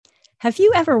Have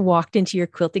you ever walked into your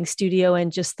quilting studio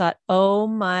and just thought, oh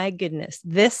my goodness,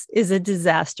 this is a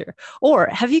disaster? Or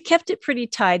have you kept it pretty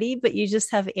tidy, but you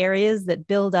just have areas that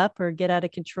build up or get out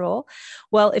of control?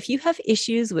 Well, if you have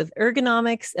issues with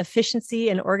ergonomics, efficiency,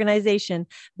 and organization,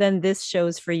 then this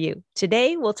show's for you.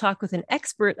 Today, we'll talk with an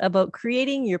expert about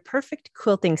creating your perfect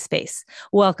quilting space.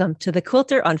 Welcome to the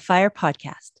Quilter on Fire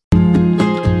podcast.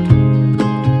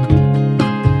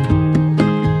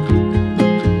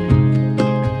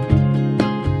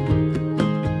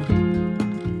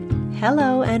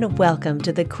 Hello and welcome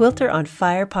to the Quilter on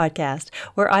Fire podcast,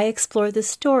 where I explore the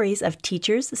stories of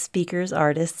teachers, speakers,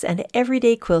 artists, and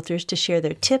everyday quilters to share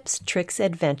their tips, tricks,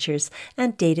 adventures,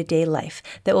 and day-to-day life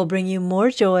that will bring you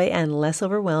more joy and less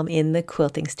overwhelm in the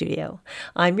quilting studio.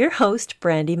 I'm your host,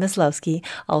 Brandy Maslowski,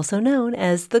 also known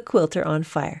as the Quilter on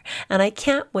Fire, and I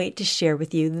can't wait to share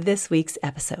with you this week's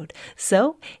episode.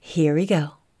 So here we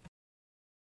go.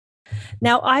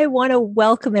 Now, I want to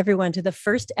welcome everyone to the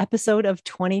first episode of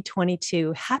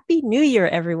 2022. Happy New Year,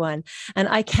 everyone. And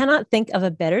I cannot think of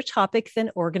a better topic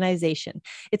than organization.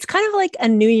 It's kind of like a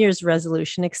New Year's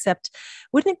resolution, except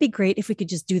wouldn't it be great if we could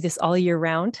just do this all year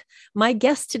round? My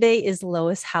guest today is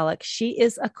Lois Hallock. She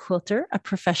is a quilter, a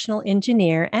professional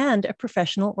engineer, and a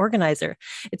professional organizer.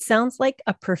 It sounds like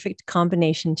a perfect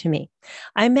combination to me.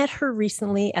 I met her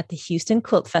recently at the Houston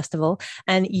Quilt Festival,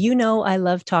 and you know I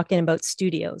love talking about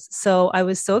studios. So I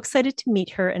was so excited to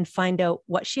meet her and find out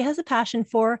what she has a passion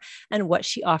for and what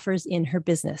she offers in her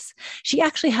business. She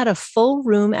actually had a full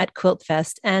room at Quilt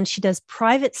Fest, and she does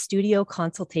private studio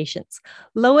consultations.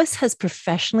 Lois has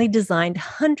professionally designed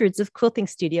hundreds of quilting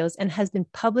studios and has been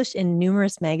published in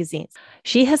numerous magazines.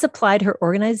 She has applied her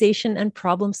organization and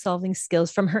problem-solving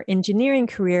skills from her engineering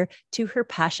career to her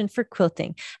passion for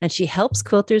quilting, and she helps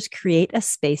quilters create a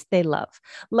space they love.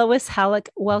 Lois Hallock,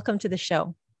 welcome to the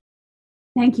show.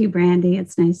 Thank you, Brandy.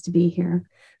 It's nice to be here.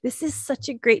 This is such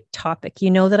a great topic.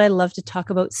 You know that I love to talk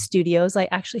about studios. I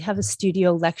actually have a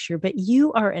studio lecture, but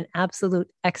you are an absolute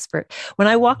expert. When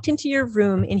I walked into your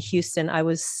room in Houston, I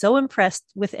was so impressed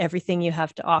with everything you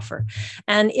have to offer.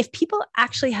 And if people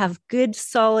actually have good,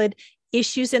 solid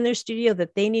issues in their studio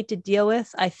that they need to deal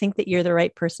with, I think that you're the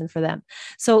right person for them.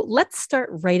 So let's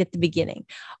start right at the beginning.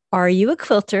 Are you a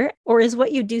quilter, or is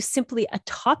what you do simply a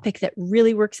topic that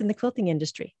really works in the quilting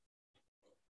industry?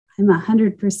 I'm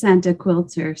 100% a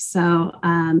quilter. So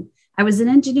I was an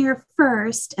engineer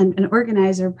first, and an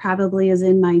organizer probably is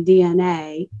in my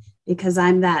DNA because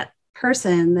I'm that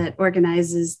person that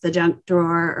organizes the junk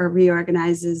drawer or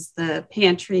reorganizes the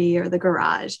pantry or the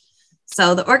garage.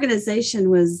 So the organization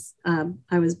was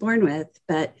I was born with,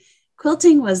 but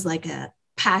quilting was like a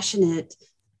passionate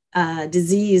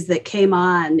disease that came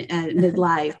on at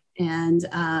midlife, and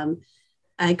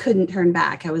I couldn't turn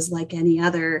back. I was like any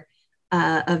other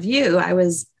of you. I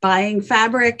was buying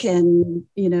fabric and,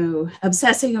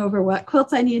 obsessing over what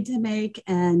quilts I needed to make.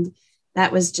 And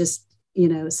that was just,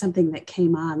 something that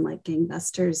came on like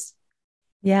gangbusters.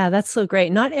 Yeah, that's so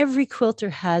great. Not every quilter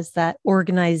has that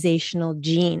organizational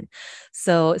gene.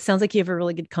 So it sounds like you have a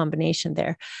really good combination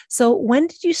there. So when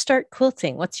did you start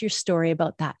quilting? What's your story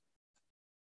about that?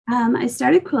 I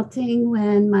started quilting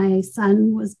when my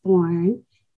son was born.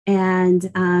 And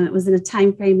it was in a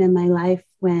time frame in my life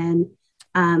when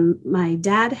my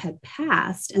dad had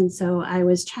passed. And so I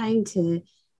was trying to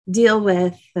deal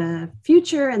with the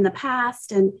future and the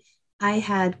past. And I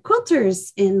had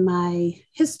quilters in my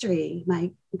history.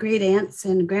 My great aunts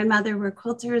and grandmother were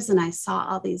quilters. And I saw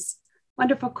all these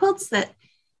wonderful quilts that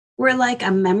were like a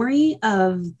memory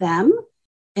of them.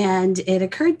 And it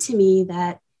occurred to me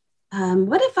that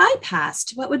what if I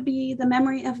passed? What would be the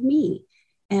memory of me?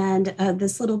 And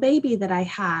this little baby that I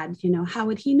had, how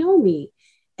would he know me?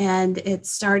 And it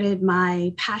started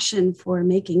my passion for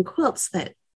making quilts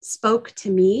that spoke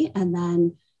to me and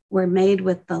then were made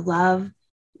with the love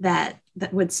that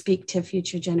would speak to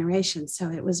future generations.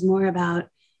 So it was more about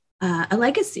a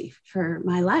legacy for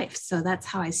my life. So that's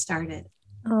how I started.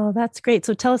 Oh, that's great.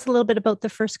 So tell us a little bit about the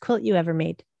first quilt you ever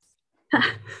made.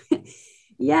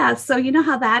 Yeah. So you know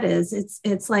how that is.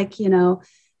 It's like,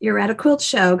 you're at a quilt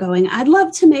show going, I'd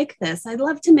love to make this. I'd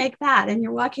love to make that. And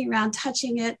you're walking around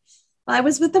touching it. Well, I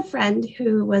was with a friend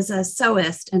who was a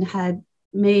sewist and had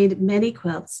made many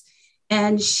quilts.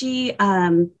 And she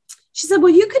said, well,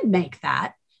 you could make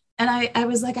that. And I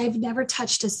was like, I've never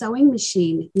touched a sewing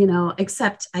machine,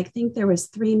 except I think there was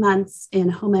 3 months in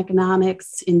home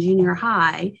economics in junior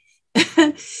high.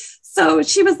 So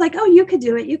she was like, oh, you could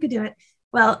do it. You could do it.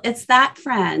 Well, it's that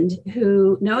friend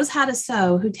who knows how to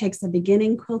sew, who takes a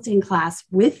beginning quilting class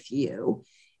with you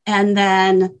and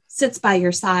then sits by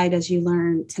your side as you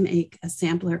learn to make a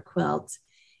sampler quilt.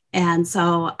 And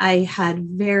so I had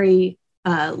very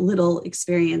little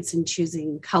experience in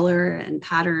choosing color and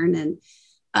pattern. And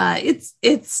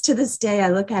it's to this day, I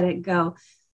look at it and go,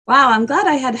 wow, I'm glad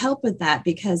I had help with that,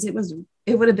 because it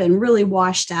would have been really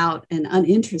washed out and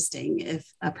uninteresting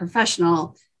if a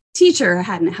professional teacher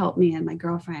hadn't helped me and my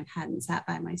girlfriend hadn't sat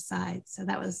by my side. So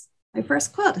that was my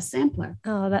first quilt, a sampler.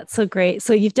 Oh, that's so great.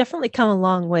 So you've definitely come a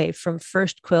long way from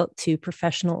first quilt to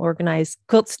professional organized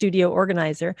quilt studio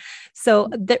organizer. So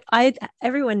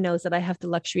everyone knows that I have the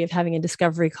luxury of having a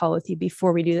discovery call with you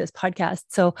before we do this podcast.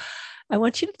 So I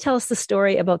want you to tell us the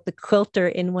story about the quilter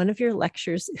in one of your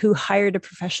lectures who hired a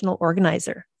professional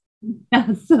organizer.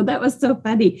 Yeah, so that was so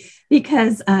funny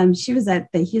because she was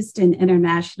at the Houston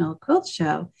International Quilt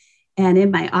Show and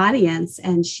in my audience,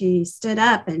 and she stood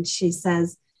up and she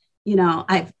says,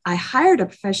 I hired a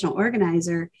professional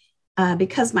organizer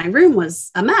because my room was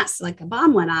a mess, like a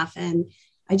bomb went off, and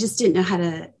I just didn't know how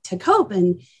to cope.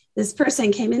 And this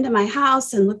person came into my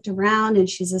house and looked around, and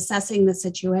she's assessing the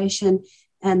situation.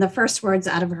 And the first words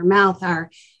out of her mouth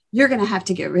are, "You're going to have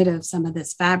to get rid of some of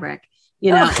this fabric."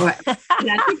 Or I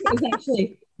think it was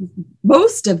actually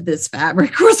most of this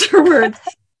fabric was her words.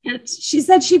 And she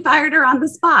said she fired her on the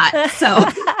spot.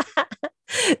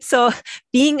 So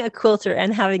being a quilter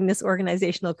and having this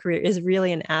organizational career is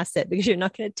really an asset, because you're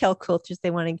not going to tell quilters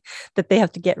that they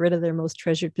have to get rid of their most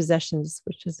treasured possessions,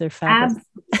 which is their fabric.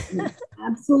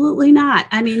 Absolutely not.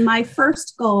 I mean, my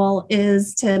first goal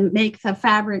is to make the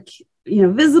fabric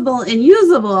visible and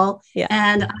usable. Yeah.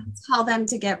 And I tell them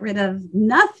to get rid of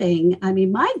nothing. I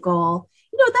mean, my goal,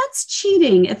 that's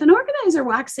cheating. If an organizer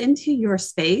walks into your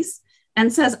space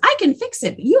and says, I can fix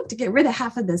it, but you have to get rid of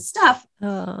half of this stuff,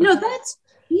 that's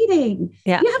cheating.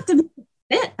 Yeah. You have to make it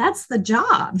fit. That's the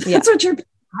job. Yeah. That's what you're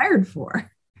hired for.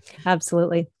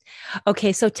 Absolutely.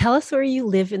 Okay. So tell us where you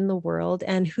live in the world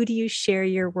and who do you share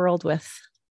your world with?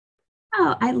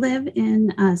 Oh, I live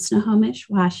in Snohomish,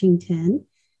 Washington,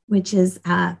 which is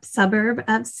a suburb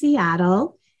of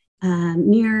Seattle,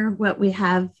 near what we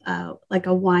have like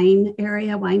a wine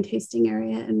tasting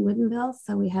area in Woodinville.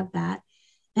 So we have that.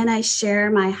 And I share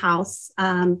my house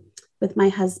with my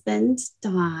husband,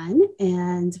 Don,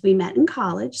 and we met in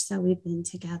college. So we've been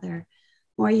together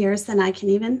more years than I can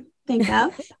even think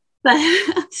of. But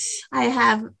I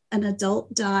have an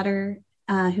adult daughter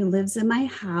who lives in my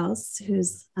house,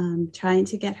 who's trying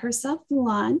to get herself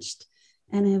launched.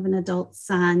 And I have an adult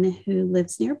son who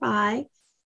lives nearby.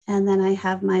 And then I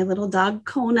have my little dog,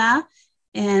 Kona,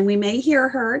 and we may hear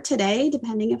her today,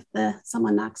 depending if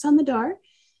someone knocks on the door.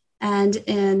 And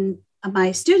in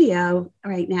my studio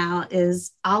right now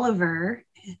is Oliver,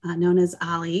 known as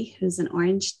Ollie, who's an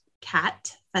orange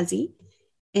cat, Fuzzy,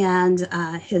 and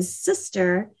his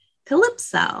sister,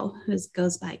 Calypso, who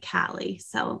goes by Callie.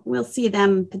 So we'll see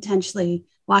them potentially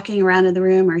walking around in the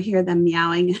room or hear them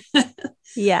meowing.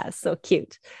 Yeah, so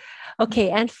cute. Okay,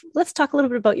 and let's talk a little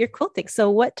bit about your quilting. So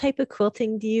what type of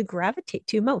quilting do you gravitate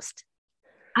to most?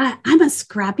 I'm a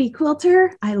scrappy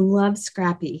quilter. I love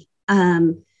scrappy.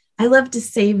 I love to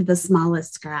save the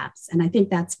smallest scraps. And I think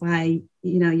that's why,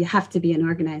 you have to be an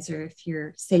organizer if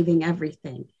you're saving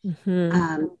everything.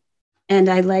 Mm-hmm. And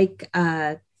I like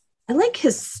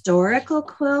historical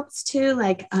quilts too,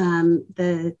 like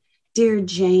the Dear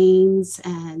Janes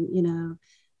and,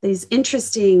 these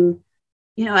interesting,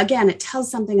 again, it tells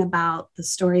something about the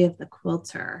story of the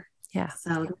quilter. Yeah.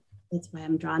 So that's why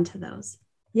I'm drawn to those.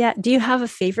 Yeah. Do you have a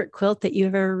favorite quilt that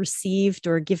you've ever received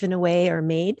or given away or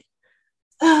made?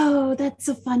 Oh, that's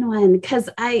a fun one. Because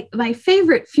my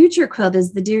favorite future quilt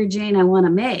is the Dear Jane I want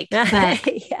to make. But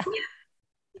yeah.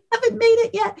 I haven't made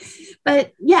it yet.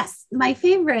 But yes, my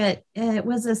favorite, it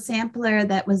was a sampler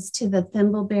that was to the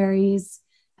Thimbleberries.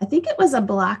 I think it was a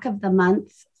block of the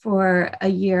month for a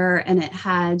year. And it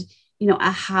had,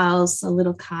 a house, a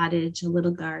little cottage, a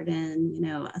little garden,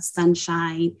 a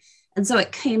sunshine. And so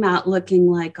it came out looking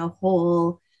like a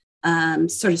whole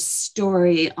sort of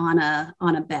story on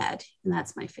a bed. And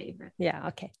that's my favorite. Yeah.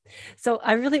 Okay. So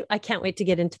I can't wait to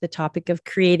get into the topic of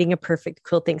creating a perfect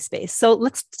quilting space. So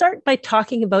let's start by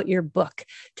talking about your book.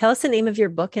 Tell us the name of your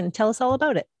book and tell us all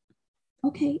about it.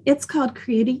 Okay. It's called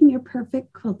Creating Your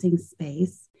Perfect Quilting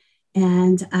Space.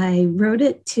 And I wrote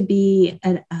it to be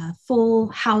a full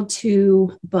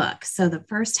how-to book. So the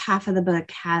first half of the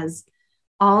book has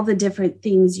all the different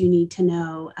things you need to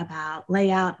know about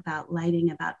layout, about lighting,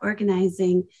 about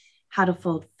organizing, how to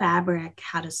fold fabric,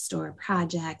 how to store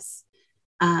projects,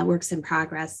 works in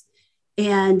progress.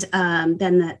 And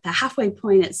then the halfway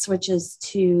point, it switches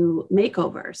to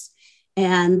makeovers.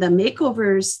 And the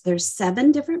makeovers, there's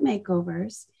 7 different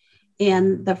makeovers.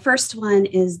 And the first one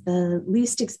is the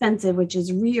least expensive, which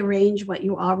is rearrange what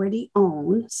you already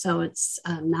own. So it's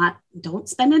don't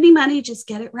spend any money, just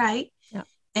get it right. Yeah.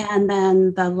 And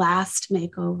then the last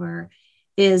makeover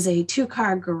is a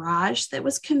 2-car garage that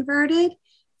was converted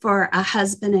for a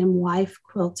husband and wife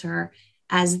quilter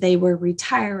as they were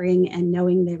retiring and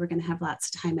knowing they were going to have lots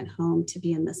of time at home to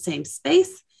be in the same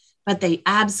space, but they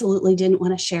absolutely didn't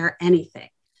want to share anything.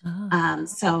 Oh.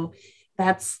 So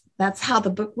that's how the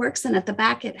book works. And at the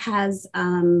back, it has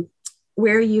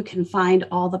where you can find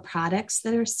all the products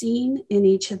that are seen in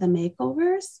each of the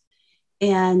makeovers.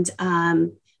 And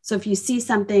so if you see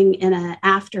something in an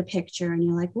after picture and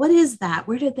you're like, what is that?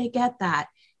 Where did they get that?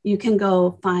 You can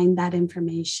go find that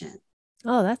information.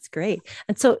 Oh, that's great.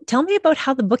 And so tell me about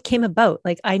how the book came about.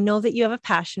 Like, I know that you have a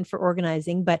passion for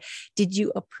organizing, but did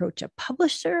you approach a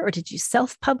publisher or did you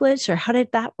self-publish, or how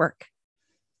did that work?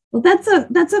 Well, that's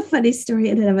a funny story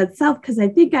in and of itself, because I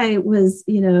think I was,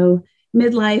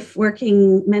 midlife,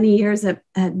 working many years at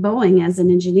Boeing as an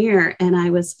engineer, and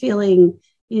I was feeling,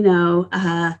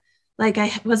 like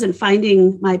I wasn't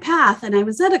finding my path. And I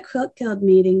was at a Quilt Guild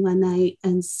meeting one night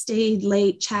and stayed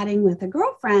late chatting with a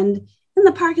girlfriend in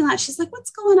the parking lot. She's like,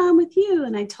 "What's going on with you?"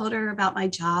 And I told her about my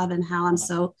job and how I'm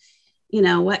so,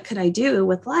 what could I do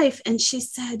with life? And she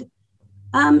said,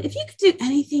 if you could do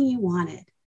anything you wanted,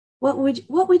 what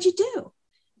would you do?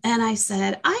 And I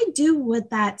said, I do what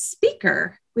that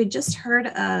speaker, we just heard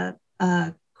a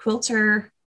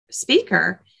quilter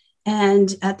speaker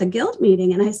and at the guild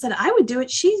meeting. And I said, I would do what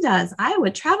she does. I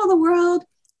would travel the world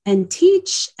and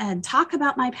teach and talk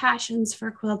about my passions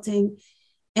for quilting.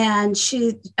 And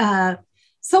she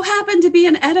so happened to be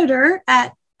an editor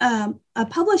at a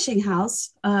publishing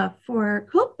house for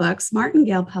quilt books,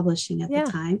 Martingale Publishing at the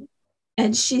time.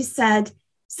 And she said,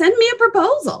 send me a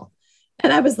proposal.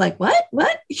 And I was like, what?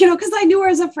 Because I knew her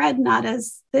as a friend, not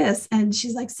as this. And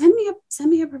she's like, send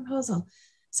me a proposal.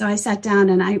 So I sat down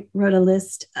and I wrote a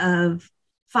list of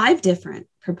 5 different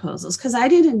proposals because I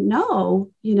didn't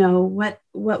know, what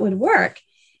would work.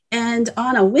 And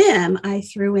on a whim, I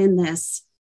threw in this,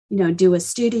 do a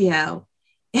studio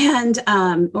and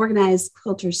organize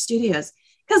quilter studios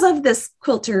because of this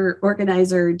quilter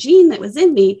organizer gene that was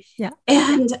in me. Yeah.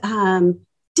 And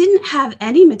didn't have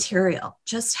any material,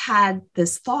 just had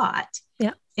this thought.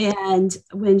 Yeah. And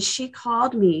when she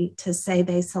called me to say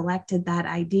they selected that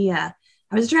idea,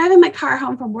 I was driving my car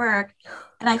home from work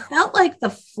and I felt like the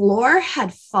floor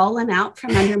had fallen out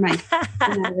from under my feet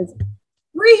and I was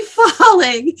free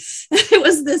falling. It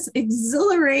was this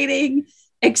exhilarating,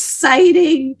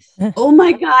 exciting, oh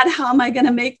my God, how am I going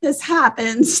to make this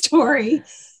happen story?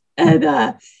 And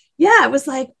it was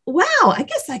like, wow, I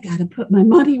guess I got to put my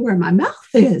money where my mouth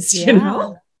is,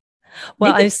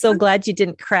 Well, I'm so glad you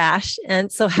didn't crash.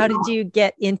 And so how did you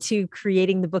get into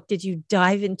creating the book? Did you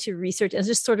dive into research and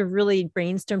just sort of really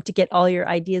brainstorm to get all your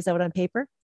ideas out on paper?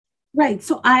 Right.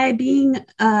 So I, being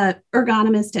an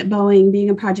ergonomist at Boeing, being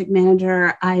a project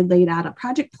manager, I laid out a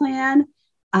project plan.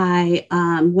 I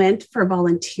went for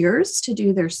volunteers to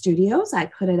do their studios. I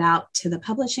put it out to the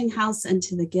publishing house and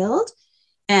to the guild.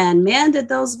 And man, did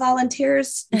those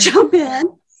volunteers jump in.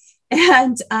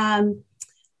 And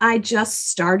I just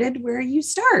started where you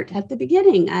start at the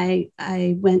beginning.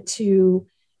 I went to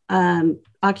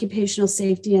occupational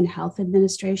safety and health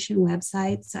administration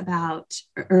websites about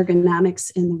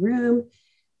ergonomics in the room,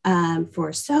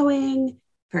 for sewing,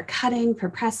 for cutting, for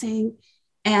pressing.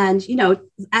 And,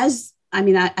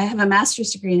 I have a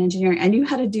master's degree in engineering. I knew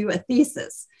how to do a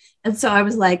thesis. And so I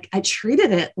was like, I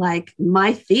treated it like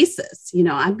my thesis,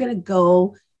 I'm going to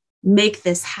go make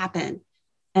this happen.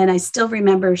 And I still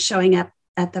remember showing up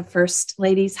at the first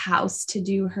lady's house to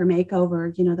do her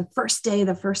makeover, the first day,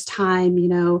 the first time,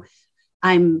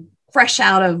 I'm fresh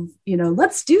out of,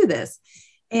 let's do this.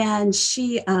 And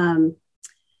she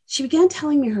began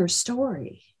telling me her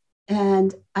story.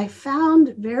 And I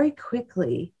found very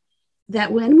quickly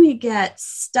that when we get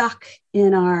stuck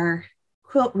in our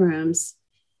quilt rooms,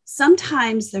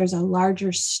 sometimes there's a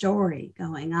larger story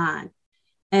going on.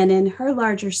 And in her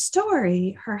larger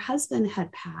story, her husband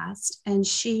had passed and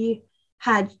she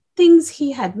had things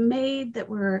he had made that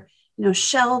were,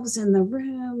 shelves in the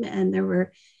room. And there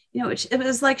were, it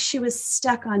was like she was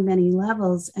stuck on many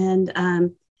levels.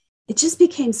 And it just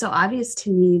became so obvious to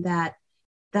me that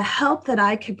the help that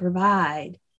I could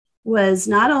provide was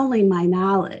not only my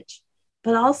knowledge,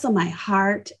 but also my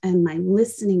heart and my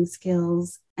listening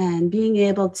skills and being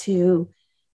able to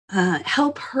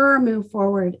help her move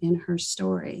forward in her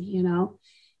story,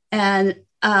 And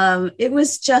it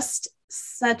was just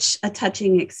such a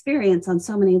touching experience on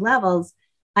so many levels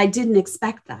I didn't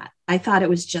expect that. I thought it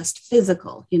was just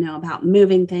physical, about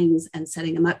moving things and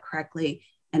setting them up correctly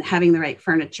and having the right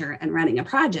furniture and running a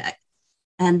project.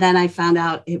 And then I found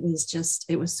out it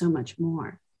was so much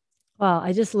more. Well,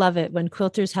 I just love it when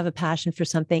quilters have a passion for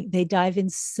something. They dive in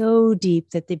so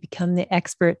deep that they become the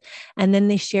expert and then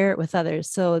they share it with others.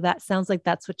 So that sounds like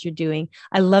that's what you're doing.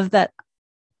 I love that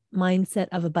mindset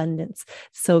of abundance.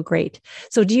 So great.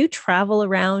 So do you travel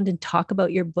around and talk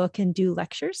about your book and do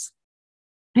lectures?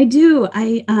 I do.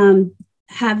 I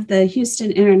have the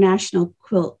Houston International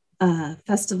Quilt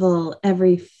Festival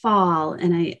every fall,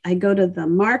 and I go to the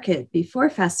market before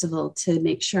festival to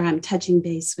make sure I'm touching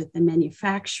base with the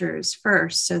manufacturers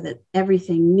first so that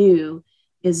everything new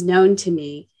is known to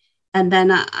me. And then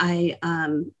I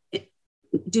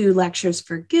do lectures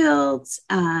for guilds,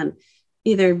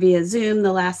 either via Zoom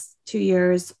the last 2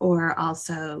 years or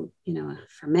also,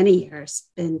 for many years,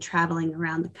 been traveling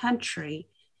around the country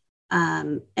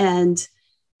and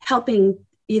helping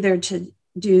either to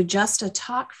do just a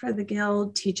talk for the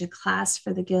guild, teach a class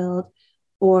for the guild,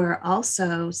 or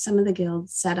also some of the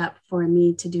guilds set up for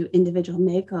me to do individual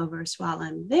makeovers while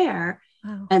I'm there.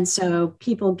 Wow. And so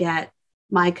people get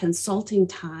my consulting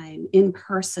time in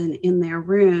person in their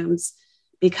rooms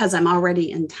because I'm already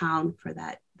in town for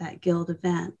that guild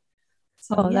event.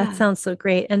 So, that sounds so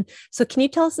great. And so can you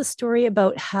tell us a story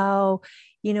about how,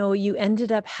 you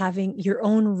ended up having your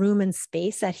own room and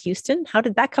space at Houston? How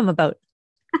did that come about?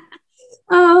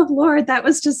 Oh, Lord, that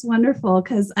was just wonderful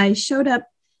because I showed up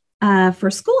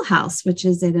for Schoolhouse, which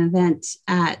is an event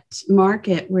at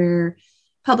Market where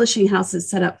publishing houses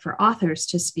set up for authors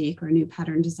to speak or new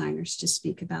pattern designers to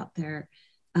speak about their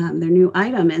new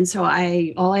item. And so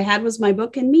all I had was my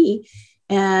book and me.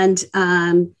 And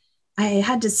I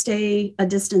had to stay a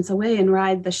distance away and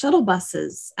ride the shuttle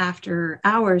buses after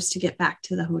hours to get back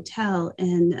to the hotel.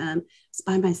 And it's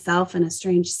by myself in a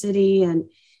strange city. And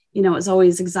it was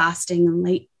always exhausting and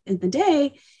late in the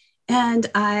day. And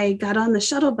I got on the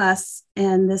shuttle bus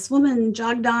and this woman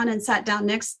jogged on and sat down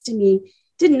next to me.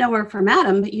 Didn't know her from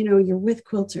Adam, but you're with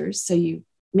quilters, so you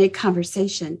make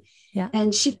conversation. Yeah.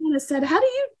 And she kind of said,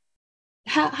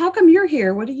 how come you're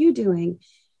here? What are you doing?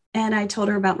 And I told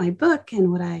her about my book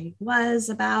and what I was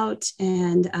about.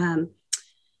 And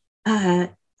I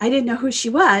didn't know who she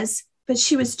was. But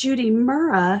she was Judy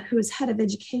Murrah, who was head of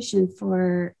education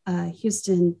for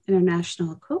Houston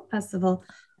International Quilt Festival.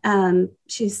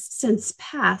 She's since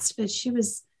passed, but she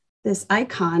was this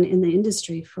icon in the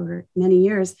industry for many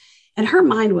years. And her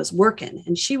mind was working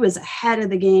and she was ahead of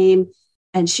the game.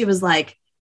 And she was like,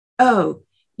 oh,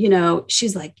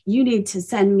 she's like, you need to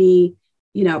send me,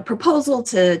 proposal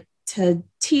to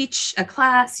teach a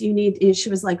class. She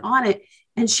was like on it.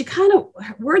 And she kind of,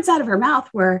 words out of her mouth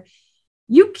were,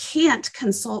 you can't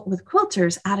consult with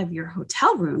quilters out of your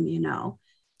hotel room,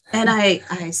 And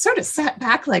I sort of sat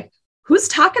back like, who's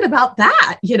talking about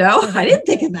that? I didn't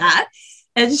think of that.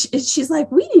 And she's like,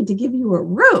 we need to give you a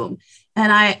room.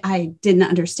 And I didn't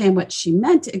understand what she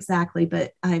meant exactly,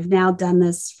 but I've now done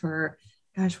this for,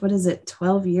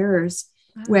 12 years,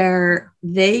 wow, where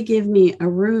they give me a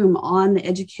room on the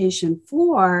education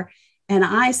floor. And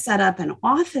I set up an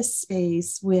office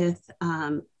space with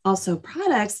also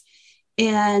products.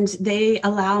 And they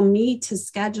allow me to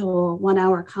schedule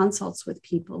 1-hour consults with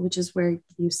people, which is where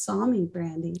you saw me,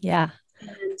 Brandy. Yeah,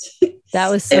 that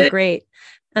was so great.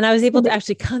 And I was able to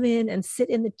actually come in and sit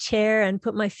in the chair and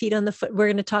put my feet on the foot. We're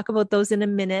going to talk about those in a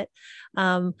minute.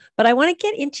 But I want to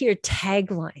get into your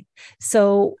tagline.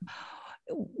 So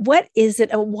what is it?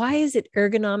 Why is it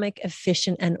ergonomic,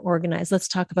 efficient, and organized? Let's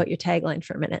talk about your tagline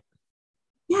for a minute.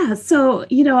 Yeah. So,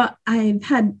 I've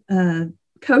had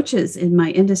coaches in my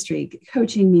industry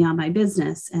coaching me on my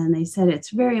business. And they said,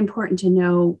 it's very important to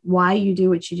know why you do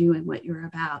what you do and what you're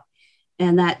about.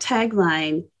 And that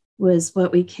tagline was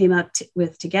what we came up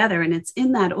with together. And it's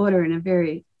in that order in a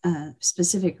very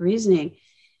specific reasoning.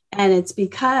 And it's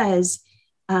because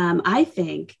I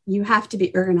think you have to be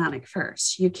ergonomic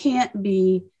first. You can't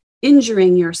be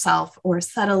injuring yourself or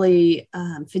subtly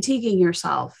fatiguing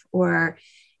yourself or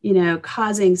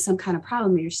causing some kind of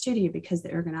problem in your studio because the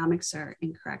ergonomics are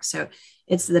incorrect. So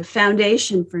it's the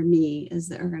foundation for me is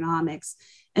the ergonomics,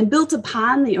 and built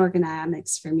upon the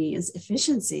ergonomics for me is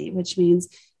efficiency, which means,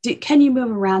 can you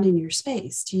move around in your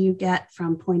space? Do you get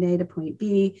from point A to point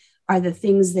B? Are the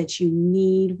things that you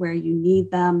need where you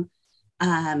need them?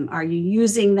 Are you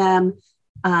using them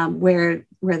where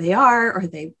they are? Are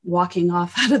they walking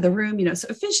off out of the room? So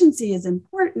efficiency is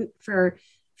important for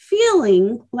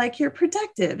feeling like you're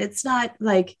productive. It's not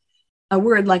like a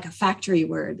word like a factory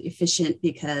word, efficient,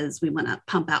 because we want to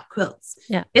pump out quilts.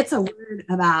 Yeah. It's a word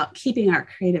about keeping our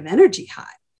creative energy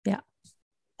high. Yeah.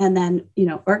 And then,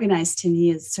 organized to me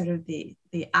is sort of the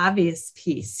obvious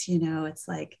piece. It's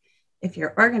like, if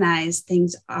you're organized,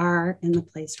 things are in the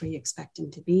place where you expect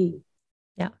them to be.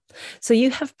 Yeah. So you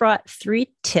have brought 3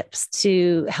 tips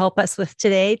to help us with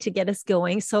today to get us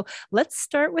going. So let's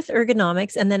start with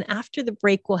ergonomics. And then after the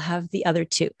break, we'll have the other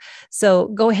 2. So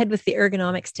go ahead with the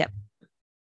ergonomics tip.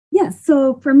 Yes.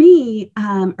 So for me,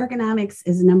 ergonomics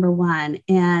is number 1.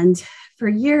 And for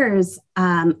years,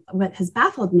 what has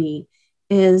baffled me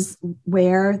is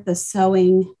where the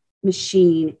sewing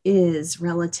machine is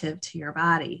relative to your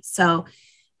body. So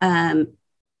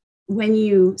when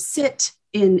you sit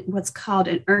in what's called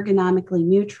an ergonomically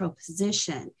neutral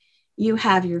position, you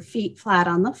have your feet flat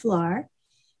on the floor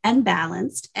and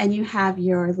balanced, and you have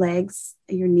your legs,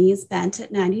 your knees bent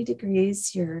at 90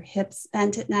 degrees, your hips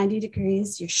bent at 90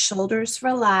 degrees, your shoulders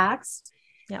relaxed,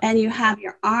 and you have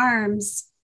your arms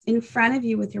in front of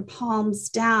you with your palms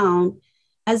down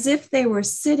as if they were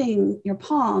sitting, your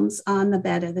palms, on the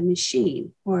bed of the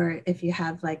machine, or if you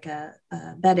have like a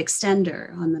bed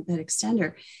extender, on the bed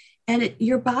extender. And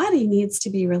your body needs to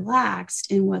be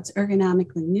relaxed in what's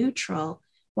ergonomically neutral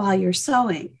while you're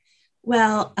sewing.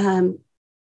 Well,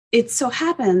 it so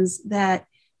happens that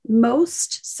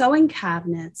most sewing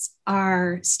cabinets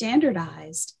are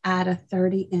standardized at a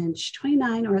 30-inch,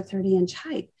 29 or a 30-inch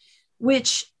height,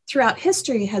 which throughout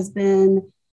history has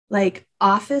been like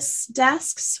office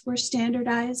desks were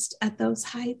standardized at those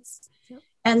heights. Yep.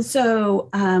 And so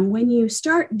when you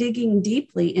start digging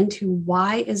deeply into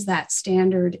why is that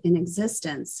standard in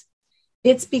existence,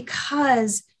 it's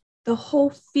because the whole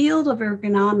field of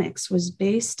ergonomics was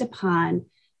based upon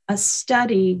a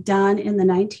study done in the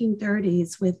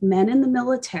 1930s with men in the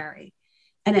military,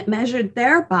 and it measured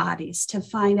their bodies to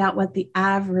find out what the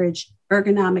average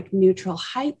ergonomic neutral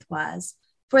height was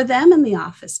for them in the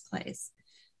office place,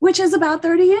 which is about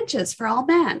 30 inches for all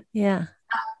men. Yeah.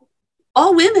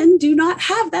 All women do not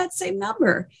have that same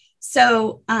number.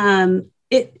 So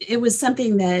it was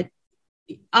something that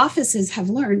offices have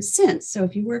learned since. So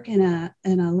if you work in a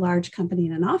large company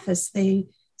in an office, they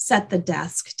set the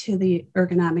desk to the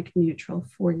ergonomic neutral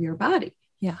for your body.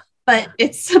 Yeah. But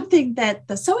it's something that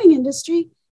the sewing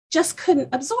industry just couldn't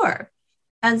absorb.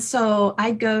 And so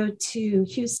I'd go to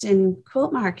Houston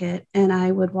Quilt Market and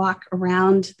I would walk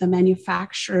around the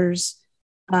manufacturers,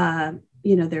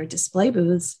 their display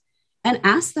booths, and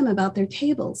ask them about their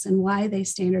tables and why they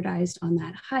standardized on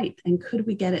that height and could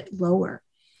we get it lower?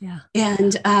 Yeah.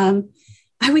 And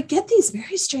I would get these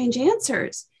very strange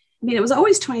answers. I mean, it was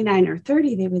always 29 or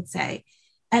 30, they would say.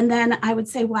 And then I would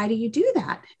say, why do you do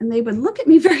that? And they would look at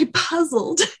me very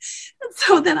puzzled. And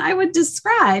so then I would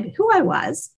describe who I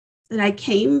was, that I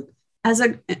came as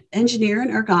an engineer and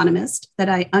ergonomist, that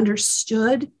I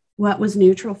understood what was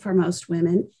neutral for most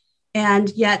women.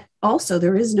 And yet also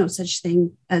there is no such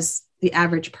thing as the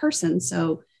average person.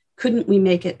 So couldn't we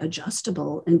make it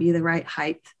adjustable and be the right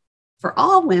height for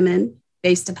all women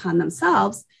based upon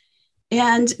themselves?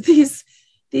 And these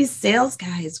sales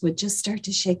guys would just start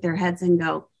to shake their heads and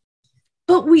go,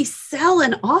 but we sell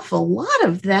an awful lot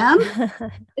of them.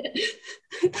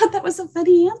 I thought that was a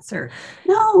funny answer.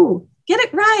 No, get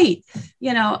it right.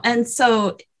 And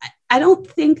so I don't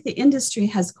think the industry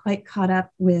has quite caught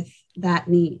up with that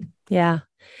need. Yeah.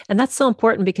 And that's so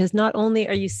important because not only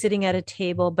are you sitting at a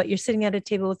table, but you're sitting at a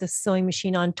table with a sewing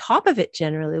machine on top of it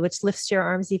generally, which lifts your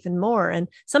arms even more. And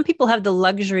some people have the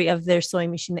luxury of their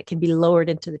sewing machine that can be lowered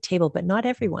into the table, but not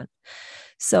everyone.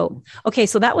 So, okay.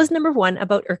 So that was number 1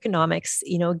 about ergonomics,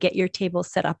 get your table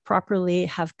set up properly,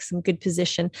 have some good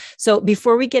position. So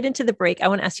before we get into the break, I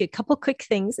want to ask you a couple quick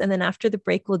things. And then after the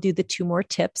break, we'll do the 2 more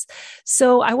tips.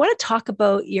 So I want to talk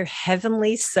about your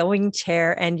heavenly sewing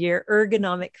chair and your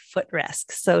ergonomic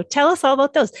footrest. So tell us all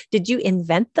about those. Did you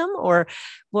invent them, or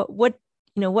what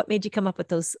made you come up with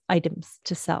those items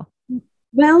to sell?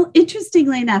 Well,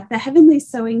 interestingly enough, the Heavenly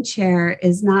Sewing Chair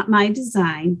is not my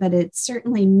design, but it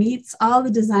certainly meets all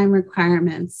the design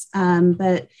requirements.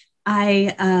 But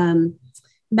I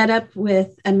met up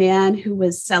with a man who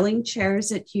was selling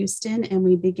chairs at Houston, and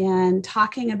we began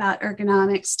talking about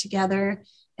ergonomics together,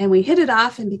 and we hit it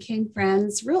off and became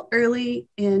friends real early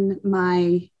in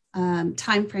my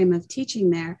time frame of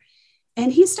teaching there.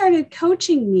 And he started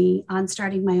coaching me on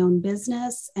starting my own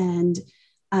business and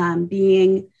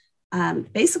being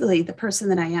basically the person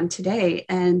that I am today.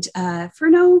 And for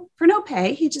no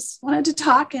pay, he just wanted to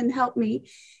talk and help me.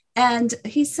 And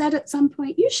he said at some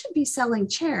point, you should be selling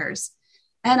chairs.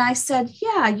 And I said,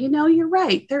 yeah, you're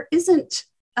right. There isn't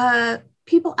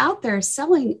people out there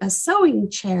selling a sewing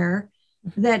chair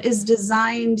that is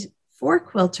designed for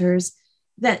quilters.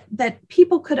 that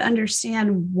people could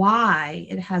understand why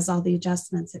it has all the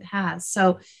adjustments it has.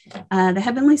 So the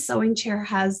Heavenly Sewing Chair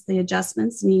has the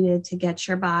adjustments needed to get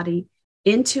your body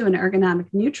into an ergonomic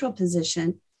neutral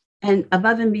position. And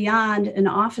above and beyond an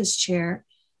office chair,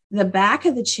 the back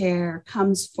of the chair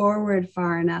comes forward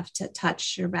far enough to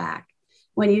touch your back.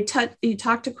 When you talk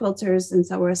to quilters and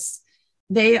sewers,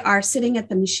 they are sitting at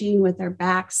the machine with their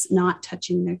backs not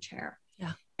touching their chair.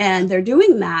 Yeah. And they're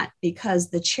doing that because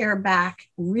the chair back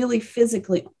really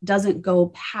physically doesn't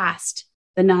go past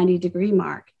the 90-degree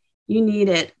mark. You need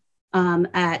it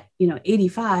at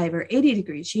 85 or 80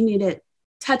 degrees. You need it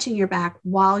touching your back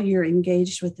while you're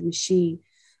engaged with the machine.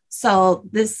 So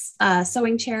this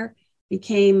sewing chair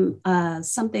became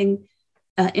something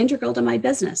integral to my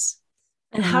business.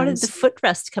 And how did the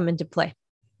footrest come into play?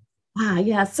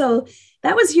 Yeah. So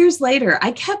that was years later.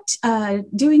 I kept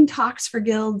doing talks for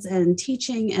guilds and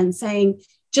teaching and saying,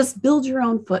 just build your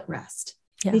own footrest.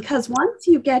 Yeah. Because once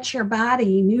you get your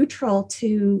body neutral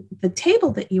to the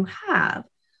table that you have,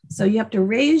 so you have to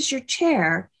raise your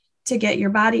chair to get your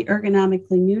body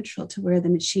ergonomically neutral to where the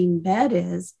machine bed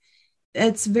is.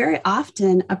 It's very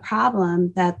often a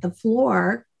problem that the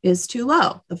floor is too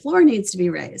low. The floor needs to be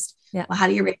raised. Yeah. Well, how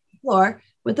do you raise the floor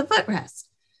with a footrest?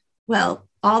 Well,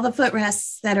 all the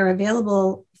footrests that are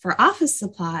available for office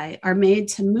supply are made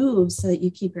to move so that you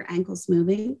keep your ankles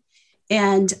moving.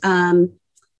 And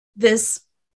this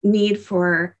need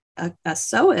for a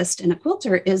sewist and a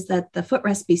quilter is that the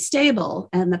footrest be stable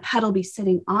and the pedal be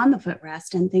sitting on the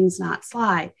footrest and things not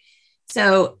slide.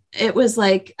 So it was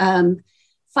like,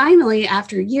 finally,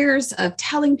 after years of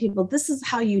telling people this is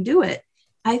how you do it,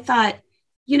 I thought,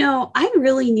 I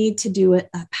really need to do a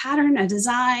pattern, a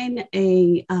design,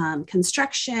 a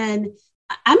construction.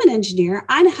 I'm an engineer.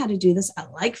 I know how to do this. I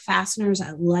like fasteners.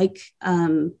 I like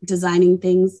designing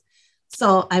things.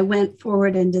 So I went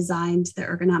forward and designed the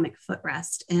ergonomic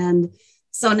footrest. And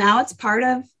so now it's part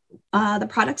of the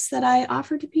products that I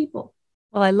offer to people.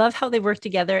 Well, I love how they work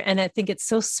together. And I think it's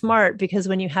so smart because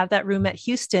when you have that room at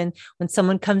Houston, when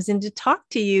someone comes in to talk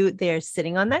to you, they're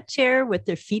sitting on that chair with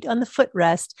their feet on the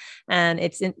footrest. And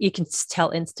you can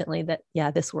tell instantly that,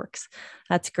 yeah, this works.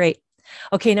 That's great.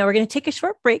 Okay, now we're going to take a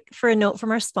short break for a note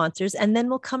from our sponsors, and then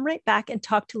we'll come right back and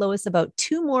talk to Lois about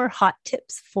 2 more hot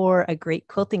tips for a great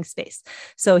quilting space.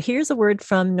 So here's a word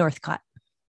from Northcott.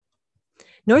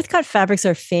 Northcott fabrics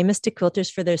are famous to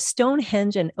quilters for their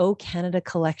Stonehenge and O Canada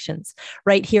collections.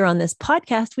 Right here on this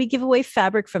podcast, we give away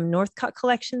fabric from Northcott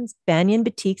Collections, Banyan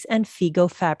Boutiques, and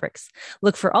Figo Fabrics.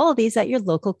 Look for all of these at your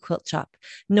local quilt shop.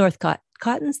 Northcott,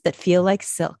 cottons that feel like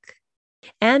silk.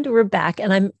 And we're back,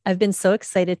 and I've been so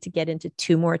excited to get into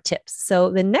 2 more tips.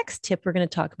 So the next tip we're going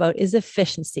to talk about is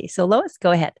efficiency. So Lois, go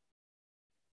ahead.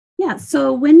 Yeah.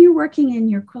 So when you're working in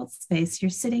your quilt space, you're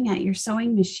sitting at your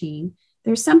sewing machine.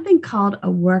 There's something called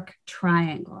a work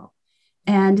triangle.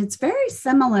 And it's very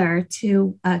similar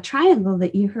to a triangle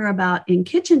that you hear about in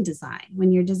kitchen design.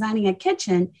 When you're designing a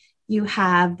kitchen, you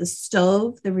have the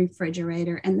stove, the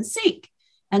refrigerator, and the sink.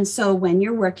 And so when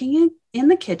you're working in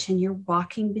the kitchen, you're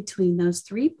walking between those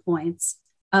 3 points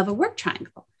of a work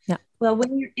triangle. Yeah. Well,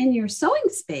 when you're in your sewing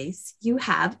space, you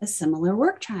have a similar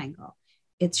work triangle.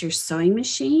 It's your sewing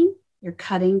machine, your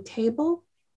cutting table,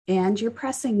 and your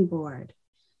pressing board.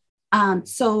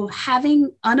 So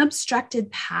having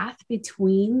unobstructed path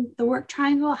between the work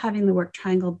triangle, having the work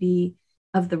triangle be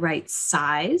of the right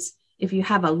size. If you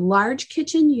have a large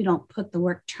kitchen, you don't put the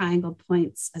work triangle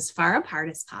points as far apart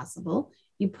as possible.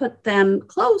 You put them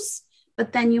close,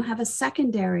 but then you have a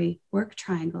secondary work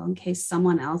triangle in case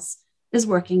someone else is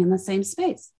working in the same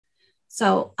space.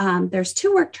 So there's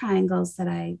 2 work triangles that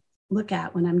I look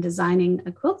at when I'm designing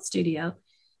a quilt studio.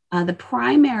 The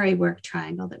primary work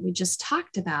triangle that we just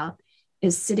talked about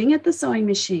is sitting at the sewing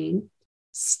machine,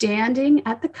 standing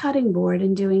at the cutting board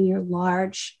and doing your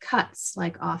large cuts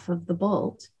like off of the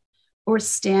bolt, or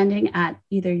standing at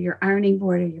either your ironing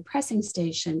board or your pressing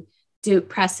station,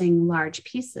 pressing large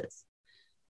pieces.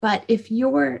 But if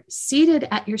you're seated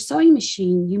at your sewing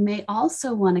machine, you may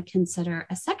also want to consider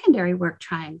a secondary work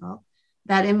triangle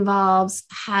that involves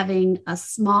having a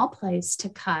small place to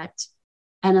cut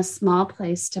and a small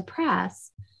place to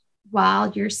press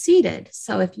while you're seated.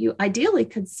 So if you ideally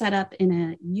could set up in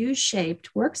a U-shaped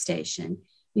workstation,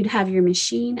 you'd have your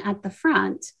machine at the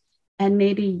front and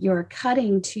maybe you're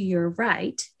cutting to your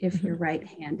right if you're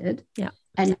right-handed,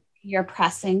 and you're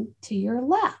pressing to your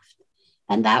left.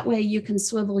 And that way you can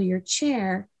swivel your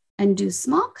chair and do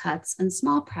small cuts and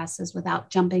small presses without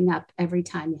jumping up every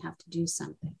time you have to do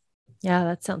something. Yeah,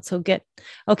 that sounds so good.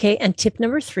 Okay. And tip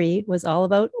number 3 was all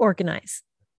about organize.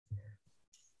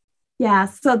 Yeah.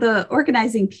 So the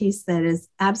organizing piece that is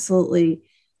absolutely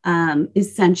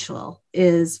essential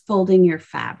is folding your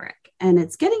fabric. And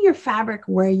it's getting your fabric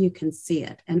where you can see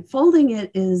it. And folding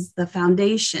it is the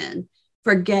foundation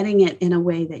for getting it in a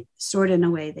way that sort in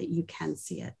a way that you can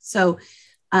see it. So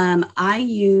I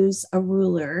use a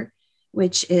ruler,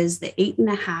 which is the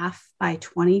 8.5 by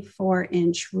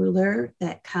 24-inch ruler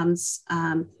that comes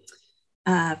from,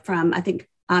 I think,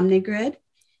 OmniGrid.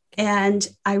 And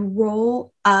I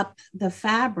roll up the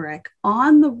fabric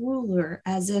on the ruler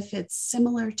as if it's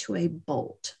similar to a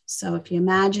bolt. So if you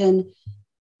imagine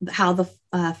how the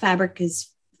fabric is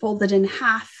folded in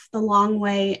half the long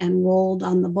way and rolled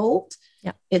on the bolt,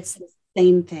 it's the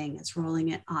same thing as rolling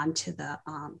it onto the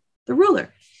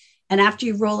ruler. And after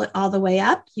you roll it all the way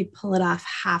up, you pull it off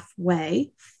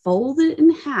halfway, fold it in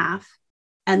half,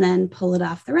 and then pull it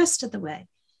off the rest of the way.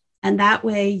 And that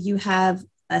way you have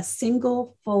a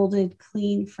single folded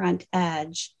clean front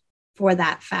edge for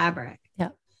that fabric. Yeah.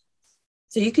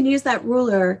 So you can use that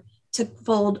ruler to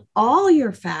fold all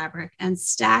your fabric and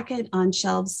stack it on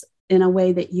shelves in a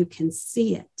way that you can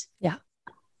see it. Yeah.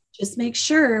 Just make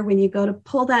sure when you go to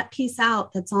pull that piece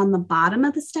out that's on the bottom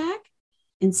of the stack,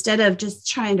 instead of just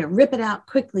trying to rip it out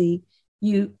quickly,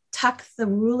 you tuck the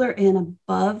ruler in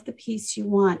above the piece you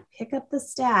want, pick up the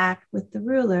stack with the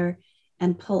ruler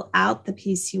and pull out the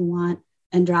piece you want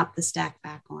and drop the stack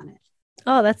back on it.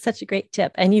 Oh, that's such a great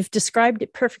tip. And you've described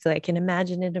it perfectly. I can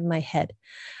imagine it in my head.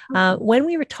 When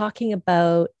we were talking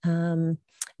about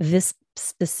this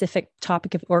specific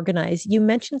topic of organize, you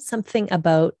mentioned something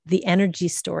about the energy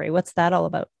story. What's that all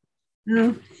about?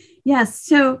 Oh, yes.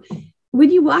 So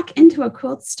when you walk into a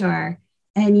quilt store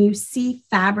and you see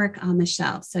fabric on the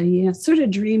shelf, so sort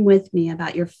of dream with me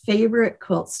about your favorite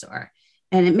quilt store.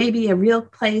 And it may be a real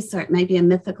place or it may be a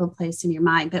mythical place in your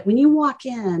mind. But when you walk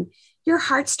in, your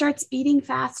heart starts beating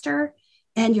faster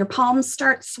and your palms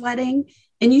start sweating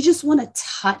and you just want to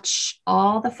touch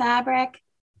all the fabric.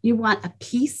 You want a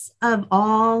piece of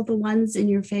all the ones in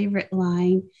your favorite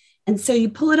line. And so you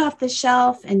pull it off the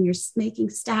shelf and you're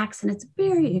making stacks and it's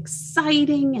very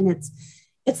exciting. And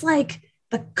it's like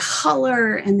the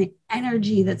color and the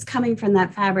energy that's coming from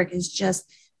that fabric is just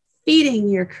feeding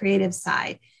your creative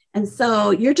side. And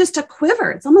so you're just a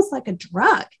quiver. It's almost like a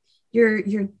drug.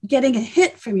 You're getting a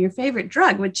hit from your favorite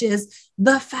drug, which is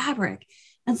the fabric.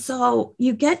 And so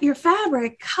you get your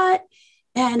fabric cut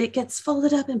and it gets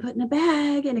folded up and put in a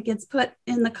bag and it gets put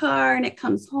in the car and it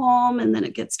comes home and then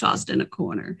it gets tossed in a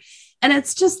corner. And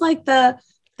it's just like the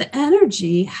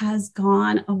energy has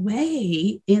gone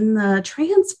away in the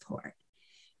transport.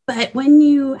 But when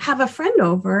you have a friend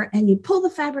over and you pull the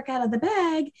fabric out of the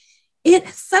bag, it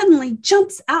suddenly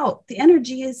jumps out. The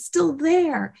energy is still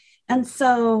there. And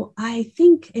so I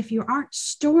think if you aren't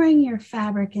storing your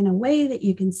fabric in a way that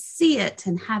you can see it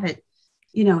and have it,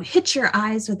 hit your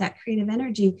eyes with that creative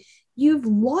energy, you've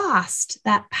lost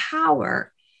that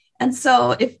power. And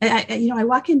so if I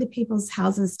walk into people's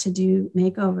houses to do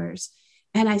makeovers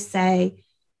and I say,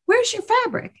 where's your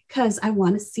fabric? Because I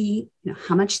want to see,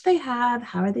 how much they have,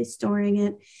 how are they storing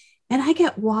it? And I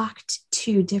get walked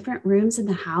to different rooms in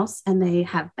the house and they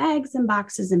have bags and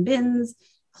boxes and bins,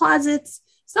 closets.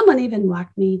 Someone even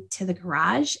walked me to the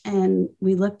garage and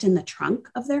we looked in the trunk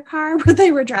of their car where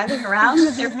they were driving around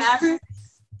with their fabric.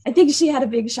 I think she had a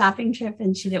big shopping trip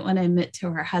and she didn't want to admit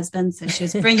to her husband. So she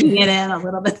was bringing it in a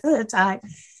little bit at a time.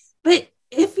 But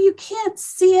if you can't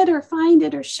see it or find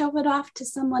it or show it off to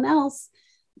someone else,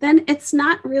 then it's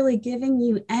not really giving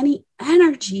you any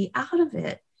energy out of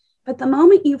it. But the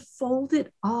moment you fold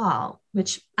it all,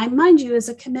 which I mind you is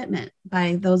a commitment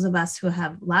by those of us who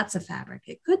have lots of fabric,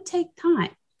 it could take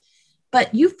time,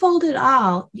 but you fold it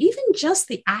all, even just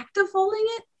the act of folding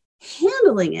it,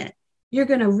 handling it, you're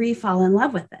going to re-fall in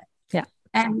love with it. Yeah.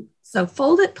 And so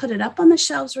fold it, put it up on the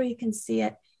shelves where you can see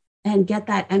it and get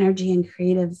that energy and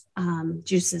creative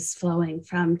juices flowing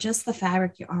from just the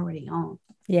fabric you already own.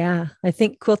 Yeah, I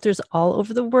think quilters all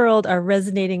over the world are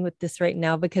resonating with this right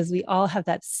now because we all have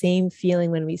that same feeling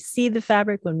when we see the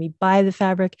fabric, when we buy the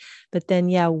fabric. But then,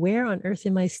 where on earth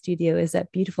in my studio is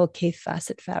that beautiful Kaffe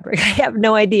Fassett fabric? I have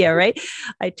no idea, right?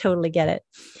 I totally get it.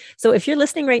 So if you're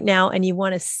listening right now and you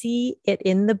want to see it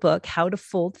in the book, How to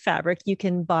Fold Fabric, you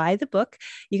can buy the book.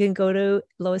 You can go to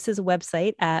Lois's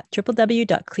website at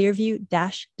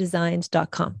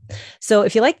www.clearview-designs.com. So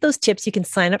if you like those tips, you can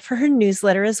sign up for her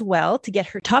newsletter as well to get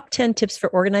her top 10 tips for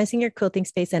organizing your quilting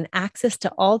space and access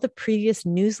to all the previous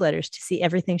newsletters to see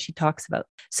everything she talks about.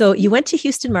 So you went to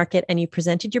Houston Market and you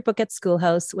presented your book at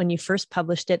Schoolhouse when you first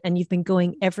published it, and you've been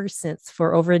going ever since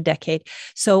for over a decade.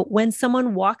 So when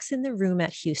someone walks in the room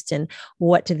at Houston,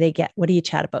 what do they get? What do you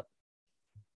chat about?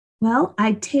 Well,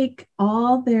 I take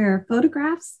all their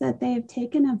photographs that they have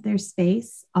taken of their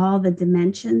space, all the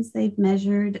dimensions they've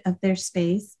measured of their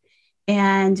space,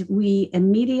 and we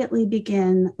immediately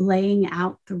begin laying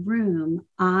out the room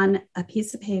on a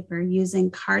piece of paper using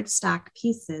cardstock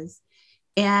pieces.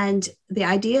 And the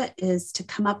idea is to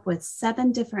come up with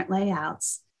 7 different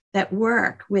layouts that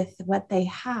work with what they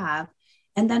have.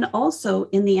 And then also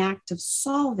in the act of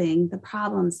solving the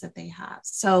problems that they have.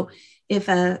 So if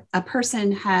a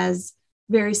person has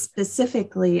very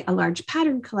specifically a large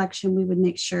pattern collection, we would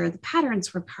make sure the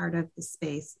patterns were part of the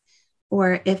space.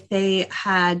 Or if they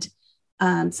had,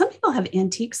 some people have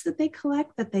antiques that they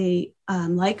collect that they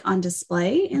like on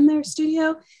display in their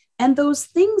studio, and those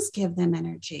things give them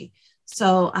energy.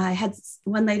 So I had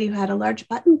one lady who had a large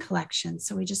button collection.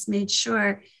 So we just made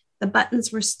sure the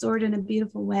buttons were stored in a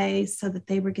beautiful way so that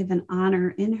they were given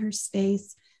honor in her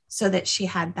space so that she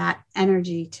had that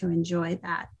energy to enjoy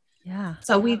that. Yeah.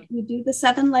 So we do the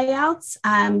 7 layouts.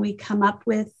 We come up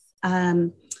with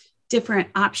different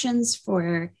options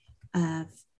for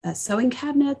sewing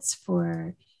cabinets,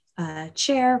 for a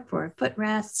chair, for a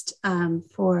footrest,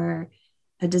 for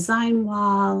a design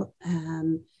wall.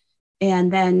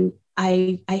 And then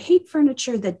I hate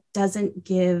furniture that doesn't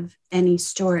give any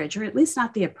storage, or at least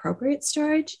not the appropriate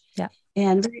storage. Yeah.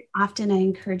 And very often I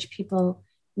encourage people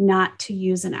not to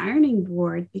use an ironing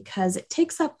board because it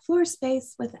takes up floor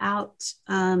space without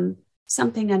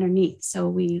something underneath. So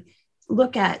we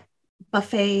look at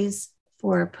buffets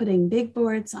for putting big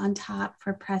boards on top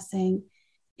for pressing.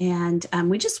 And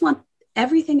we just want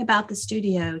everything about the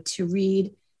studio to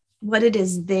read what it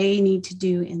is they need to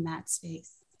do in that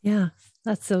space. Yeah,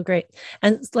 that's so great.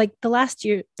 And it's like the last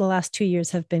 2 years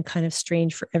have been kind of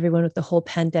strange for everyone with the whole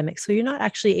pandemic. So you're not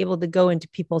actually able to go into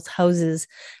people's houses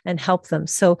and help them.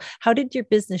 So how did your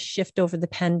business shift over the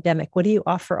pandemic? What do you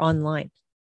offer online?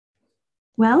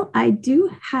 Well, I do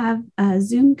have a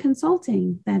Zoom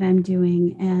consulting that I'm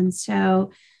doing. And so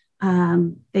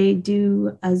they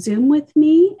do a Zoom with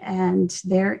me, and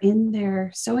they're in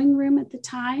their sewing room at the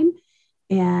time.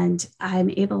 And I'm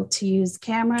able to use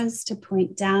cameras to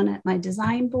point down at my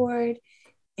design board.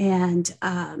 And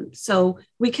so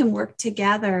we can work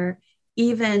together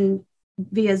even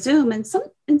via Zoom. And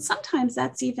sometimes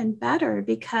that's even better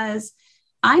because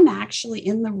I'm actually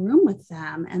in the room with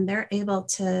them and they're able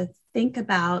to think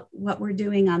about what we're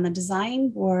doing on the design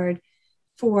board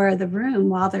for the room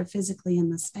while they're physically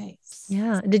in the space.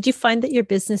 Yeah. Did you find that your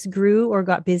business grew or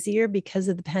got busier because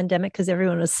of the pandemic, because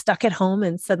everyone was stuck at home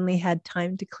and suddenly had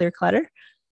time to clear clutter?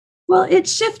 Well, it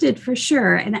shifted for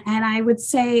sure. And I would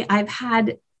say I've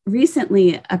had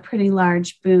recently a pretty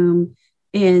large boom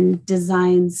in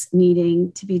designs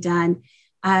needing to be done.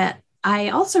 I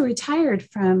also retired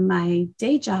from my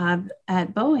day job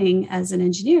at Boeing as an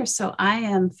engineer. So I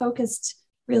am focused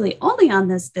really only on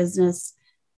this business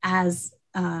as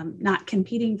not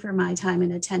competing for my time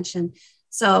and attention.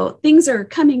 So things are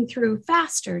coming through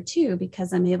faster too,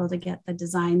 because I'm able to get the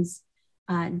designs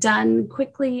done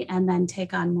quickly and then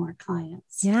take on more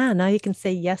clients. Yeah. Now you can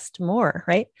say yes to more,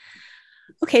 right?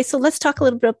 Okay, so let's talk a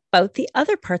little bit about the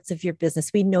other parts of your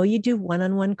business. We know you do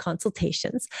one-on-one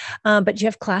consultations, but you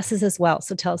have classes as well.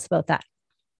 So tell us about that.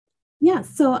 Yeah,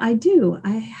 so I do.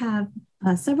 I have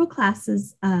several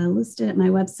classes listed at my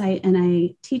website, and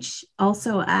I teach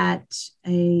also at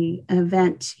an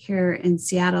event here in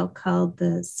Seattle called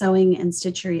the Sewing and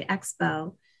Stitchery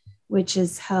Expo, which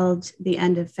is held the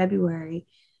end of February.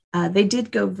 They did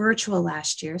go virtual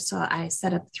last year, so I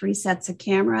set up 3 sets of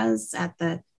cameras at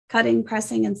the cutting,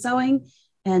 pressing, and sewing,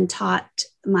 and taught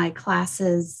my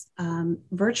classes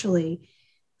virtually.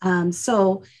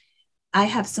 So I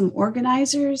have some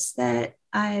organizers that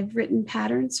I've written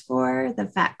patterns for. The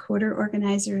Fat Quarter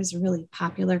Organizer is a really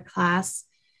popular class.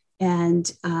 And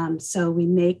so we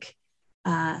make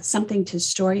something to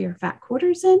store your fat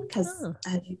quarters in, because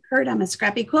as you heard, I'm a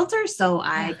scrappy quilter, so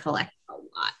I collect a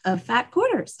lot of fat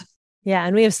quarters. Yeah.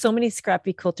 And we have so many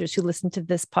scrappy quilters who listen to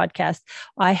this podcast.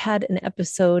 I had an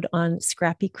episode on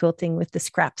scrappy quilting with the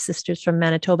Scrap Sisters from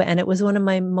Manitoba, and it was one of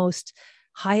my most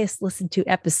highest listened to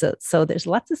episodes. So there's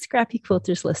lots of scrappy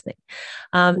quilters listening.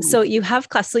 So you have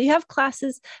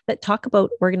classes that talk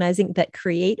about organizing, that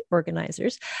create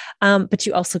organizers, but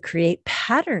you also create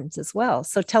patterns as well.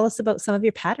 So tell us about some of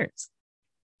your patterns.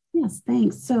 Yes,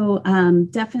 thanks. So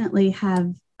definitely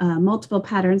have multiple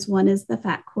patterns. One is the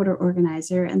Fat Quarter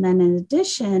Organizer. And then in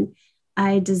addition,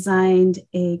 I designed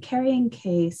a carrying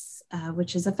case,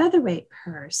 which is a featherweight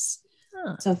purse.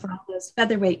 So for all those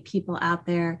featherweight people out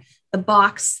there, the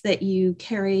box that you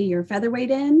carry your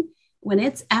featherweight in, when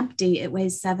it's empty, it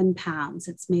weighs 7 pounds.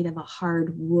 It's made of a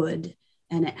hard wood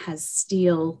and it has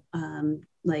steel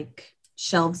like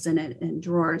shelves in it and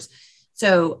drawers.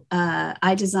 So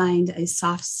I designed a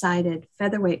soft-sided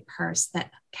featherweight purse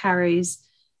that carries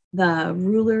the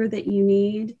ruler that you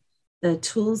need, the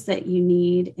tools that you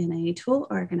need in a tool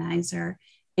organizer,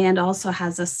 and also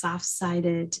has a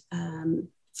soft-sided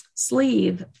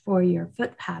sleeve for your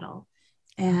foot paddle.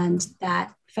 And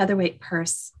that featherweight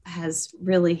purse has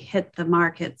really hit the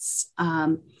markets.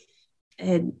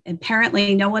 And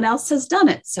apparently no one else has done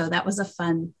it. So that was a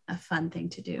fun thing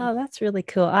to do. Oh, that's really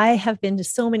cool. I have been to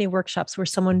so many workshops where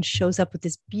someone shows up with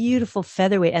this beautiful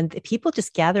featherweight and people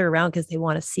just gather around because they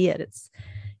want to see it. It's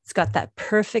got that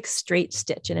perfect straight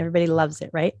stitch and everybody loves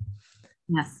it, right?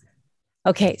 Yes.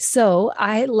 Okay, so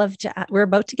we're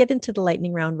about to get into the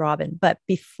lightning round robin, but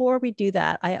before we do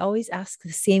that, I always ask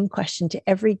the same question to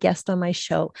every guest on my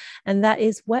show. And that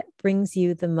is, what brings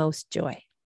you the most joy?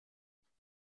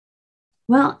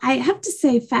 Well, I have to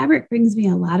say fabric brings me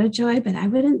a lot of joy, but I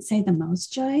wouldn't say the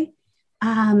most joy.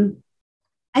 I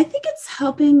think it's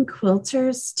helping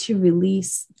quilters to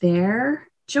release their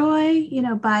joy,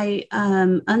 by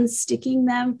unsticking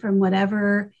them from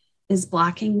whatever is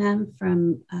blocking them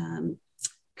from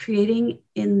creating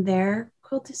in their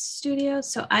quilt studio.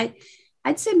 So I'd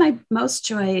say my most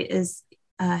joy is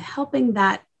helping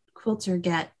that quilter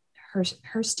get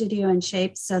her studio in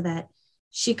shape so that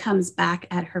she comes back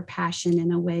at her passion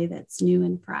in a way that's new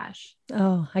and fresh.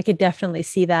 Oh, I could definitely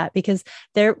see that, because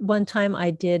one time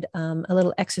I did a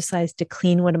little exercise to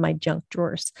clean one of my junk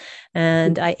drawers,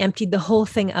 and I emptied the whole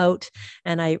thing out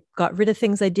and I got rid of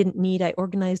things I didn't need. I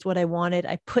organized what I wanted.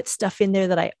 I put stuff in there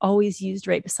that I always used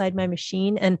right beside my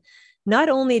machine. And not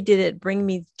only did it bring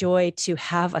me joy to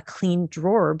have a clean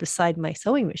drawer beside my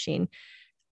sewing machine,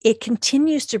 it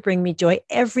continues to bring me joy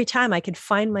every time I can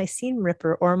find my seam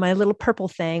ripper or my little purple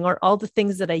thing or all the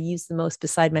things that I use the most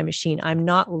beside my machine. I'm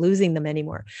not losing them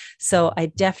anymore. So I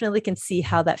definitely can see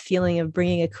how that feeling of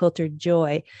bringing a quilter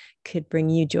joy could bring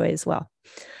you joy as well.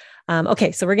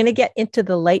 Okay, so we're going to get into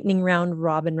the lightning round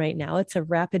robin right now. It's a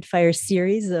rapid fire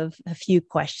series of a few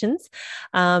questions.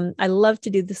 I love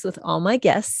to do this with all my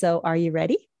guests. So are you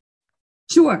ready?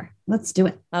 Sure, let's do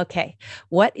it. Okay.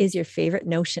 What is your favorite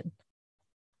notion?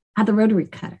 The rotary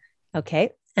cutter.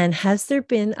 Okay. And has there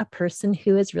been a person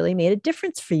who has really made a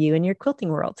difference for you in your quilting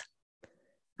world?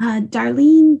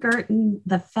 Darlene Gerton,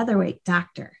 the featherweight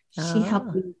doctor. She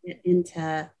helped me get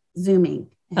into Zooming.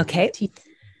 Okay.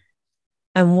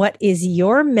 And what is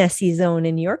your messy zone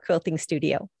in your quilting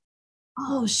studio?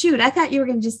 Oh, shoot. I thought you were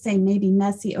going to just say maybe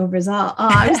messy overall. Oh,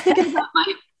 I was thinking about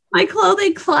my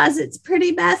clothing closet's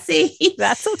pretty messy.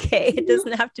 That's okay. It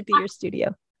doesn't have to be your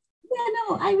studio. Yeah,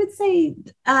 no, I would say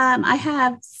I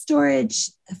have storage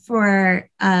for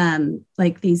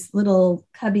like these little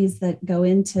cubbies that go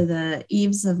into the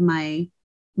eaves of my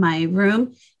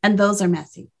room, and those are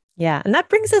messy. Yeah, and that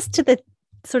brings us to the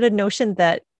sort of notion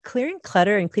that clearing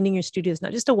clutter and cleaning your studio is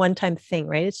not just a one-time thing,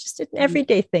 right? It's just an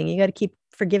everyday thing. You got to keep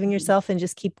forgiving yourself and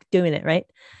just keep doing it, right?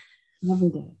 Every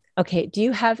day. Okay, do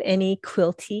you have any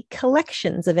quilty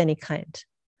collections of any kind?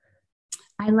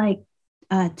 I like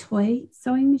toy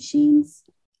sewing machines.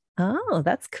 Oh,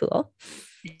 that's cool.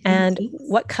 And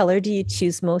what color do you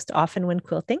choose most often when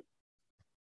quilting?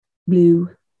 Blue.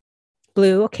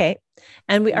 Blue, okay.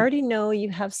 And we already know you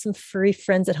have some furry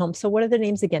friends at home. So what are their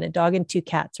names again? A dog and two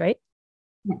cats, right?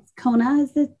 Yes. Kona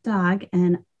is the dog,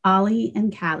 and Ollie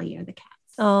and Callie are the cats.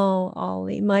 Oh,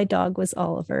 Ollie. My dog was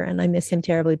Oliver, and I miss him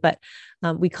terribly, but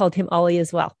we called him Ollie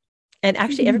as well. And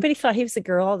actually, everybody thought he was a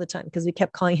girl all the time because we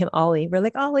kept calling him Ollie. We're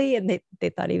like, Ollie, and they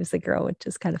thought he was a girl, which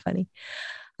is kind of funny.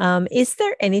 Is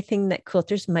there anything that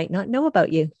quilters might not know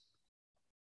about you?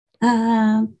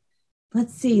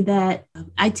 Let's see, that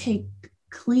I take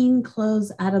clean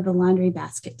clothes out of the laundry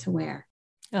basket to wear.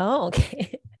 Oh,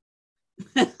 okay.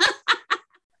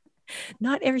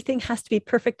 Not everything has to be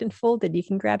perfect and folded. You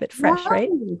can grab it fresh, right?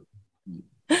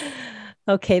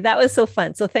 Okay, that was so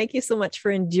fun. So thank you so much for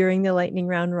enduring the lightning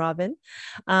round, Robin.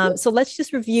 So let's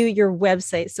just review your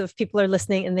website. So if people are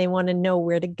listening and they want to know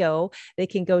where to go, they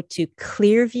can go to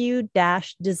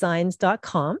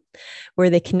clearview-designs.com,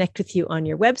 where they connect with you on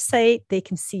your website. They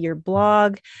can see your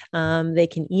blog. They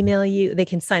can email you. They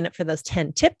can sign up for those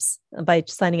 10 tips by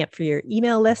signing up for your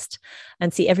email list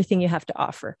and see everything you have to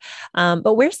offer.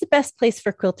 But where's the best place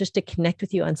for quilters to connect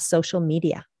with you on social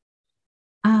media?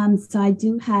 So I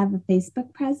do have a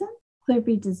Facebook presence,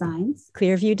 Clearview Designs.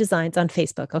 Clearview Designs on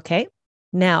Facebook. Okay.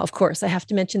 Now, of course, I have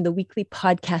to mention the weekly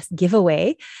podcast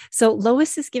giveaway. So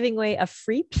Lois is giving away a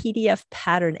free PDF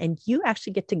pattern, and you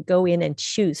actually get to go in and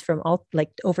choose from all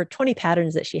over 20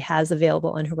 patterns that she has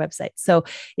available on her website. So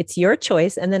it's your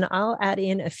choice. And then I'll add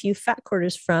in a few fat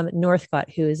quarters from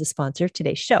Northcott, who is a sponsor of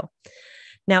today's show.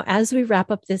 Now, as we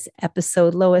wrap up this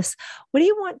episode, Lois, what do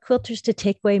you want quilters to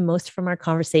take away most from our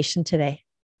conversation today?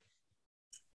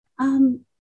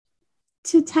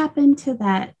 To tap into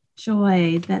that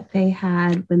joy that they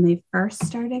had when they first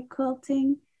started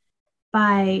quilting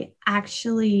by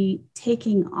actually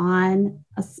taking on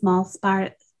a small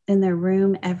spot in their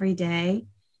room every day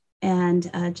and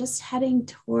just heading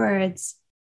towards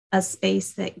a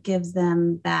space that gives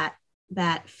them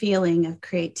that feeling of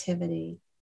creativity.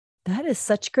 That is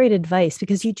such great advice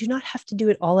because you do not have to do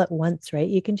it all at once, right?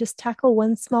 You can just tackle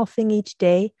one small thing each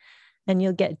day and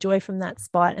you'll get joy from that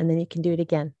spot and then you can do it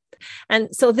again.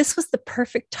 And so this was the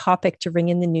perfect topic to ring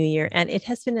in the new year. And it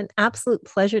has been an absolute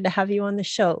pleasure to have you on the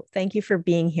show. Thank you for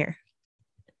being here.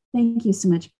 Thank you so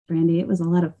much, Brandy. It was a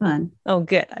lot of fun. Oh,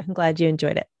 good. I'm glad you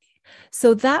enjoyed it.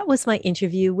 So that was my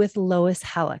interview with Lois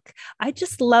Hallock. I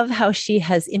just love how she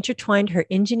has intertwined her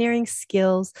engineering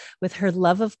skills with her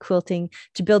love of quilting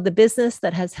to build the business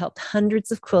that has helped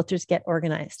hundreds of quilters get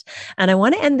organized. And I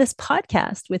want to end this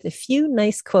podcast with a few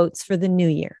nice quotes for the new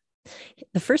year.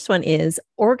 The first one is,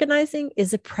 "Organizing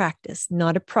is a practice,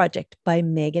 not a project," by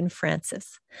Megan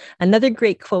Francis. Another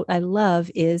great quote I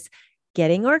love is,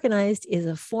 "Getting organized is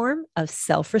a form of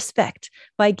self-respect,"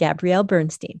 by Gabrielle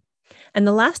Bernstein. And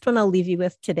the last one I'll leave you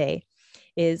with today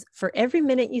is, "For every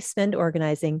minute you spend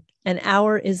organizing, an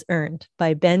hour is earned,"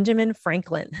 by Benjamin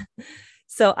Franklin.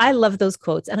 So I love those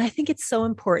quotes. And I think it's so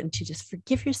important to just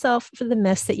forgive yourself for the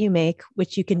mess that you make,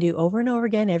 which you can do over and over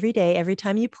again every day, every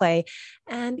time you play,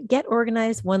 and get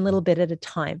organized one little bit at a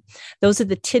time. Those are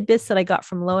the tidbits that I got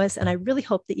from Lois, and I really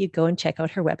hope that you go and check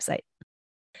out her website.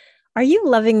 Are you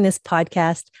loving this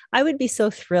podcast? I would be so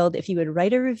thrilled if you would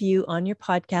write a review on your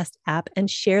podcast app and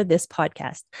share this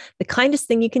podcast. The kindest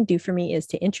thing you can do for me is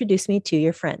to introduce me to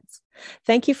your friends.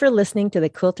 Thank you for listening to the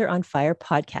Quilter on Fire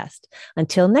podcast.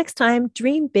 Until next time,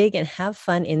 dream big and have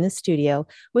fun in the studio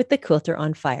with the Quilter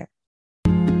on Fire.